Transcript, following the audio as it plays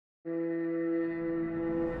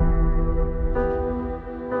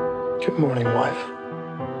Good morning, wife.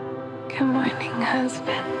 Good morning,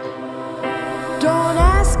 husband. Don't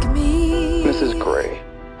ask me. Mrs. Gray,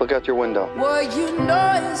 look out your window. What you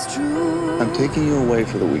know is true. I'm taking you away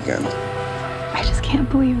for the weekend. I just can't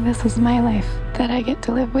believe this is my life, that I get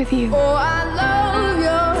to live with you. Oh, I love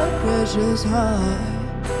your precious heart.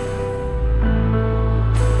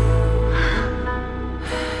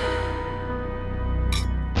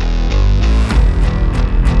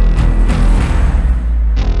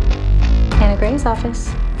 Anna Gray's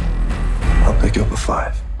office. I'll pick you up at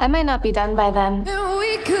 5. I might not be done by then. And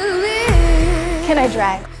we could live Can I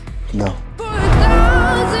drive? No. for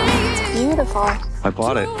 1,000 years. Beautiful. I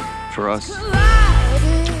bought it for us.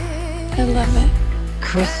 I love it.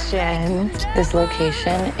 Christian, this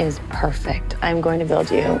location is perfect. I'm going to build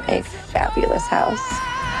you a fabulous house.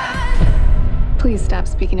 Please stop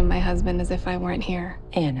speaking of my husband as if I weren't here.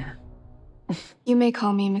 Anna. You may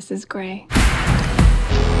call me Mrs. Gray. I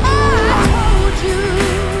told you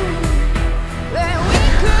that we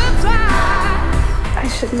could fly, I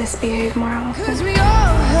should misbehave more often. 'cause we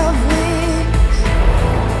all have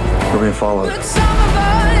wings, We're being followed. but some of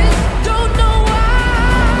us don't know why.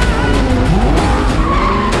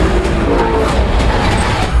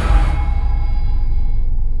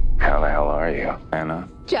 How the hell are you, Anna?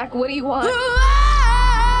 Jack, what do you want?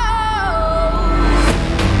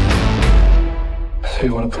 So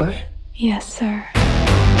you want to play? Yes, sir.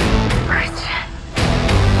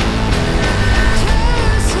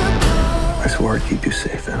 I swore I'd keep you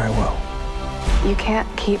safe, and I will. You can't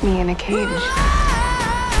keep me in a cage.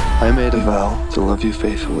 I made a vow to love you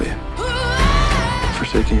faithfully,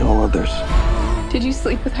 forsaking all others, Did you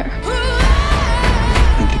sleep with her?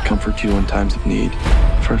 and to comfort you in times of need,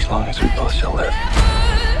 for as long as we both shall live.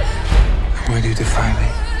 Why do you defy me?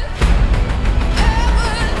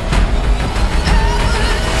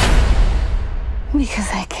 Because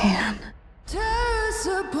I can. Tear us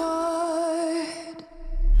apart.